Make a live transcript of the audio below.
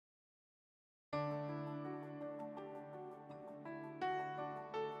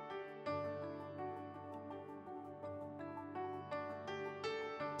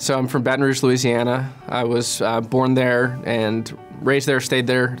So I'm from Baton Rouge, Louisiana. I was born there and raised there, stayed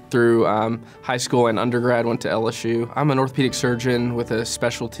there through high school and undergrad, went to LSU. I'm an orthopedic surgeon with a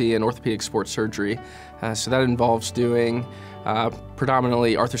specialty in orthopedic sports surgery. So that involves doing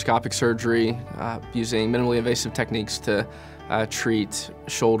predominantly arthroscopic surgery, using minimally invasive techniques to treat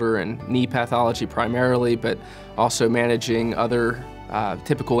shoulder and knee pathology primarily, but also managing other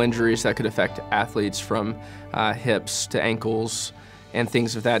typical injuries that could affect athletes from hips to ankles and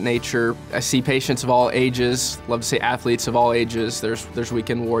things of that nature. I see patients of all ages, love to say athletes of all ages. There's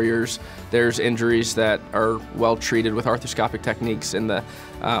weekend warriors. There's injuries that are well treated with arthroscopic techniques in the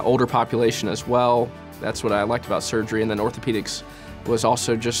older population as well. That's what I liked about surgery. And then orthopedics was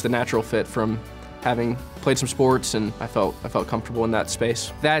also just the natural fit from having played some sports, and I felt comfortable in that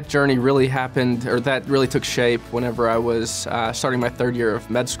space. That journey really happened, or that really took shape whenever I was starting my third year of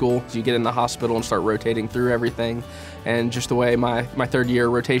med school. You get in the hospital and start rotating through everything, and just the way my third year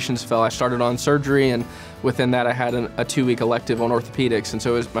rotations fell, I started on surgery, and within that I had a 2-week elective on orthopedics, and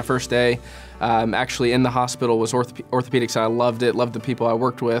so it was my first day actually in the hospital was orthopedics. I loved it, loved the people I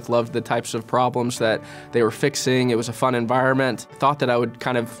worked with, loved the types of problems that they were fixing. It was a fun environment. Thought that I would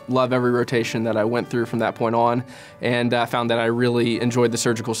kind of love every rotation that I went through from that point on, and found that I really enjoyed the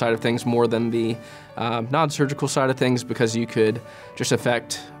surgical side of things more than the non-surgical side of things, because you could just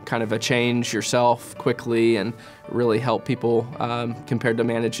affect kind of a change yourself quickly and really help people compared to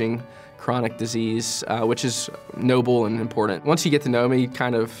managing chronic disease, which is noble and important. Once you get to know me,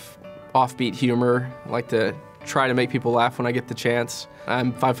 kind of offbeat humor. I like to try to make people laugh when I get the chance.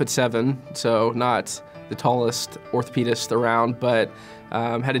 I'm 5'7", so not the tallest orthopedist around, but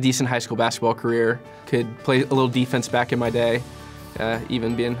had a decent high school basketball career. Could play a little defense back in my day,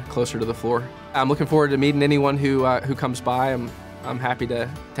 even being closer to the floor. I'm looking forward to meeting anyone who comes by. I'm happy to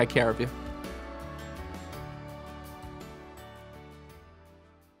take care of you.